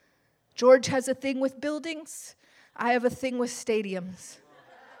 George has a thing with buildings. I have a thing with stadiums.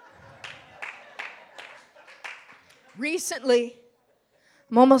 Recently,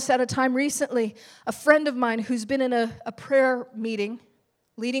 I'm almost out of time. Recently, a friend of mine who's been in a prayer meeting,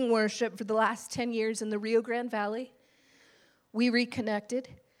 leading worship for the last 10 years in the Rio Grande Valley, we reconnected.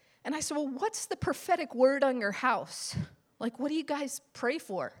 And I said, well, what's the prophetic word on your house? Like, what do you guys pray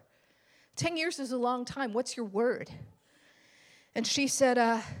for? 10 years is a long time. What's your word? And she said,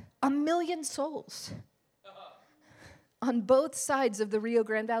 1 million souls on both sides of the Rio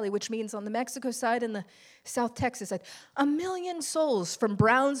Grande Valley, which means on the Mexico side and the South Texas side. 1 million souls from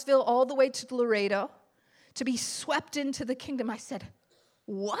Brownsville all the way to Laredo to be swept into the kingdom. I said,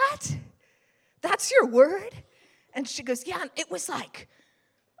 what? That's your word? And she goes, yeah. And it was like,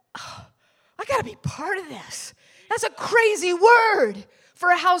 oh, I got to be part of this. That's a crazy word for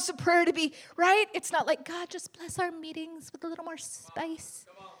a house of prayer to be, right? It's not like, God, just bless our meetings with a little more spice.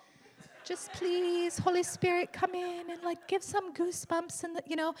 Just please, Holy Spirit, come in and like give some goosebumps and,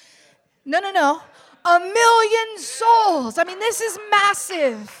 No. 1 million souls. I mean, this is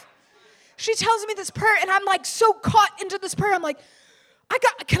massive. She tells me this prayer and I'm like so caught into this prayer. I'm like,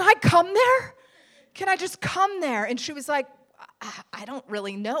 can I come there? Can I just come there? And she was like, I don't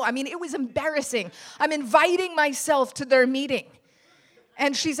really know. I mean, it was embarrassing. I'm inviting myself to their meeting.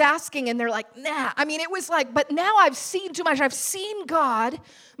 And she's asking, and they're like, nah. I mean, it was like, but now I've seen too much. I've seen God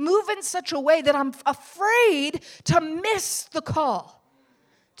move in such a way that I'm afraid to miss the call.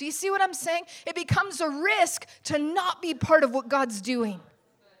 Do you see what I'm saying? It becomes a risk to not be part of what God's doing.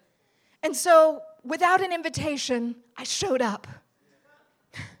 And so, without an invitation, I showed up.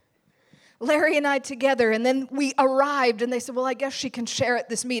 Larry and I together, and then we arrived, and they said, well, I guess she can share at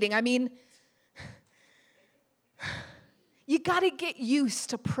this meeting. I mean, you got to get used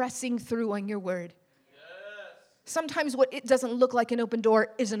to pressing through on your word. Yes. Sometimes what it doesn't look like an open door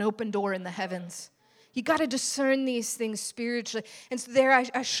is an open door in the heavens. You got to discern these things spiritually. And so there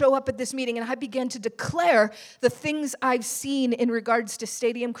I show up at this meeting and I began to declare the things I've seen in regards to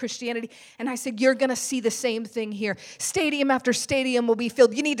stadium Christianity. And I said, you're going to see the same thing here. Stadium after stadium will be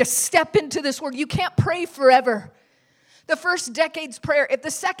filled. You need to step into this word. You can't pray forever. The first decade's prayer, if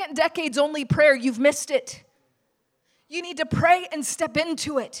the second decade's only prayer, you've missed it. You need to pray and step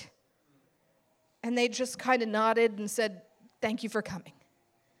into it. And they just kind of nodded and said, thank you for coming.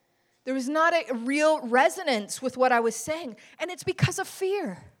 There was not a real resonance with what I was saying. And it's because of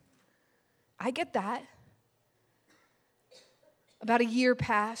fear. I get that. About a year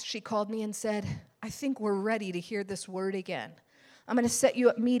passed, she called me and said, I think we're ready to hear this word again. I'm going to set you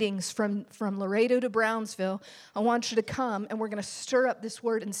up meetings from Laredo to Brownsville. I want you to come, and we're going to stir up this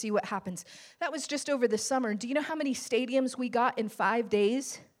word and see what happens. That was just over the summer. Do you know how many stadiums we got in 5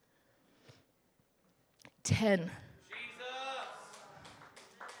 days? 10.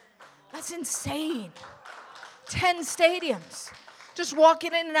 That's insane. 10 stadiums. Just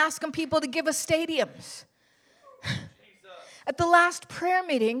walking in and asking people to give us stadiums. At the last prayer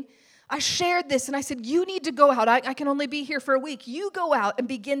meeting, I shared this and I said, you need to go out. I can only be here for a week. You go out and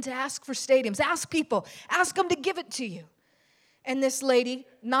begin to ask for stadiums. Ask people. Ask them to give it to you. And this lady,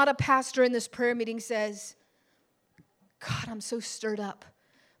 not a pastor in this prayer meeting, says, God, I'm so stirred up,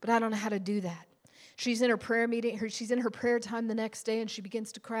 but I don't know how to do that. She's in her prayer meeting, she's in her prayer time the next day, and she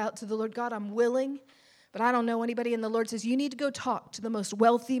begins to cry out to the Lord, God, I'm willing, but I don't know anybody. And the Lord says, you need to go talk to the most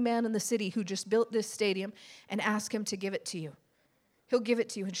wealthy man in the city who just built this stadium and ask him to give it to you. He'll give it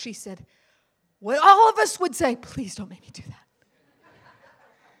to you. And she said, what all of us would say, please don't make me do that.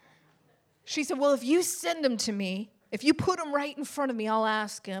 She said, well, if you send him to me, if you put him right in front of me, I'll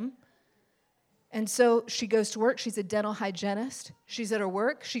ask him. And so she goes to work. She's a dental hygienist. She's at her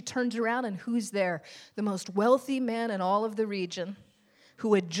work. She turns around, and who's there? The most wealthy man in all of the region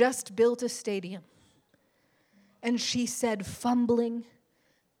who had just built a stadium. And she said, fumbling,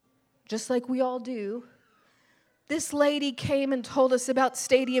 just like we all do. This lady came and told us about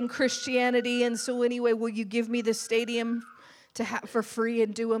stadium Christianity, and so anyway, will you give me the stadium to have for free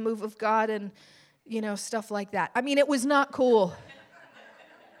and do a move of God and, stuff like that. I mean, it was not cool.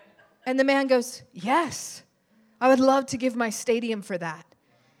 And the man goes, yes, I would love to give my stadium for that.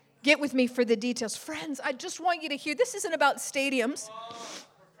 Get with me for the details. Friends, I just want you to hear, this isn't about stadiums.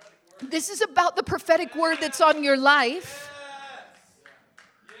 This is about the prophetic word that's on your life.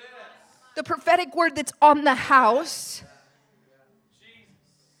 The prophetic word that's on the house.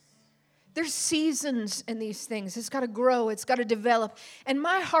 There's seasons in these things. It's got to grow. It's got to develop. And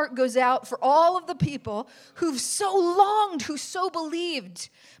my heart goes out for all of the people who've so longed, who so believed,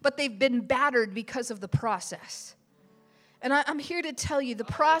 but they've been battered because of the process. And I'm here to tell you, the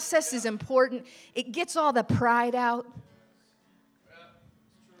process is important. It gets all the pride out.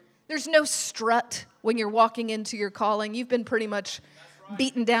 There's no strut when you're walking into your calling. You've been pretty much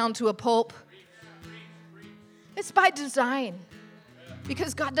beaten down to a pulp. It's by design.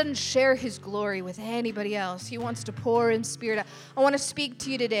 Because God doesn't share his glory with anybody else. He wants to pour in spirit out. I want to speak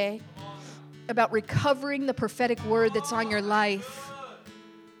to you today about recovering the prophetic word that's on your life.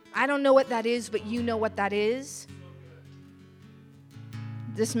 I don't know what that is, but you know what that is.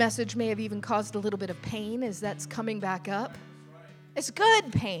 This message may have even caused a little bit of pain as that's coming back up. It's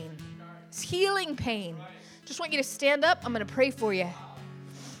good pain. It's healing pain. Just want you to stand up. I'm going to pray for you.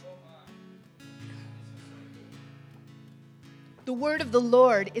 The word of the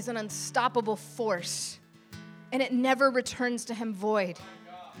Lord is an unstoppable force, and it never returns to him void.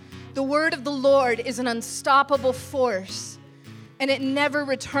 The word of the Lord is an unstoppable force, and it never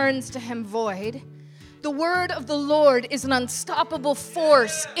returns to him void. The word of the Lord is an unstoppable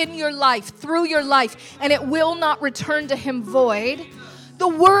force in your life, through your life, and it will not return to him void. The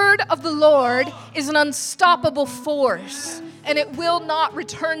word of the Lord is an unstoppable force, and it will not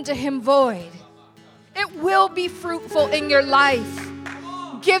return to him void. It will be fruitful in your life.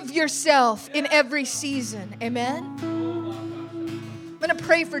 Give yourself in every season. Amen? I'm going to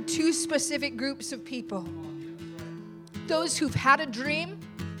pray for two specific groups of people. Those who've had a dream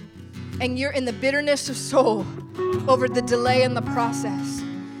and you're in the bitterness of soul over the delay in the process.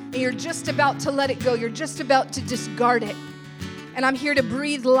 And you're just about to let it go. You're just about to discard it. And I'm here to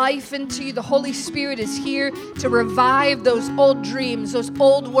breathe life into you. The Holy Spirit is here to revive those old dreams, those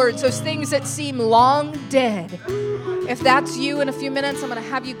old words, those things that seem long dead. If that's you, in a few minutes, I'm going to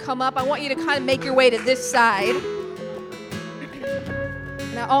have you come up. I want you to kind of make your way to this side.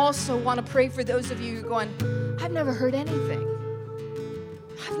 And I also want to pray for those of you who are going, I've never heard anything.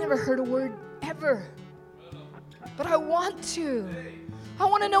 I've never heard a word ever. But I want to. I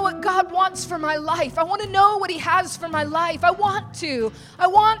want to know what God wants for my life. I want to know what he has for my life. I want to.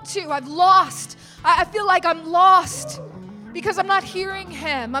 I've lost. I feel like I'm lost because I'm not hearing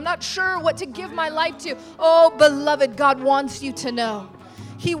him. I'm not sure what to give my life to. Oh, beloved, God wants you to know.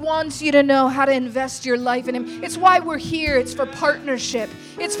 He wants you to know how to invest your life in him. It's why we're here. It's for partnership.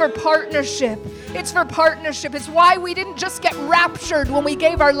 It's for partnership. It's for partnership. It's why we didn't just get raptured when we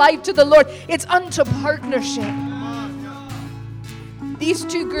gave our life to the Lord. It's unto partnership. These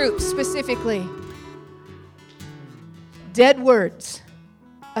two groups specifically, dead words,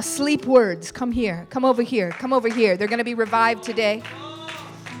 asleep words, come here, come over here, come over here. They're going to be revived today.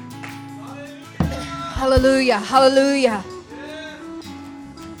 Hallelujah, hallelujah.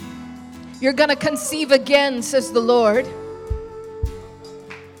 You're going to conceive again, says the Lord.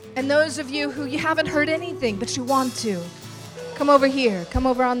 And those of you who you haven't heard anything, but you want to, come over here, come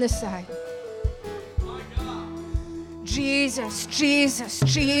over on this side. Jesus, Jesus,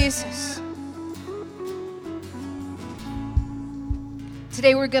 Jesus.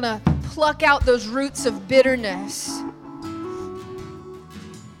 Today we're going to pluck out those roots of bitterness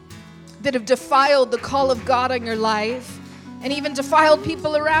that have defiled the call of God on your life and even defiled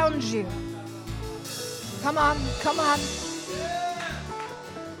people around you. Come on, come on.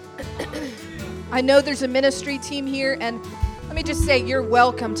 I know there's a ministry team here, and let me just say, you're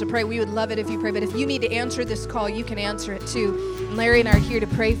welcome to pray. We would love it if you pray. But if you need to answer this call, you can answer it too. And Larry and I are here to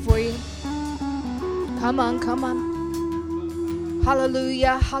pray for you. Come on, come on.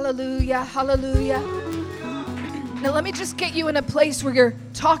 Hallelujah, hallelujah, hallelujah. Now let me just get you in a place where you're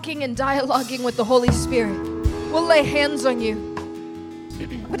talking and dialoguing with the Holy Spirit. We'll lay hands on you.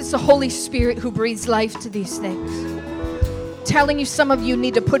 But it's the Holy Spirit who breathes life to these things. Telling you, some of you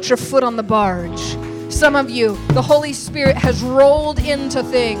need to put your foot on the barge. Some of you, the Holy Spirit has rolled into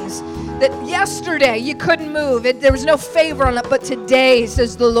things that yesterday you couldn't move. There was no favor on it, but today,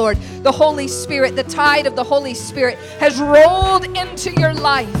 says the Lord, the Holy Spirit, the tide of the Holy Spirit has rolled into your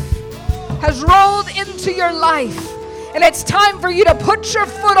life, has rolled into your life. And it's time for you to put your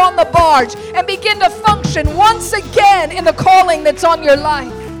foot on the barge and begin to function once again in the calling that's on your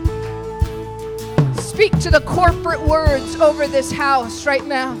life. Speak to the corporate words over this house right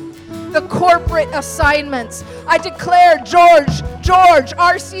now. The corporate assignments. I declare, George,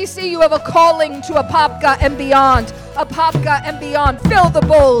 RCC, you have a calling to Apopka and beyond. Apopka and beyond. Fill the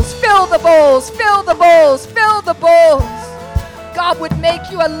bowls, fill the bowls, fill the bowls, fill the bowls. God would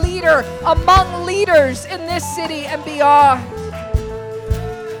make you a leader among leaders in this city and beyond.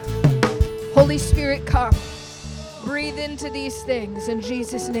 Holy Spirit, come. Breathe into these things in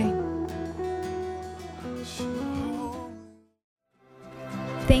Jesus' name.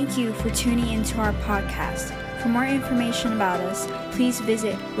 Thank you for tuning into our podcast. For more information about us, please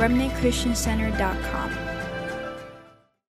visit remnantchristiancenter.com.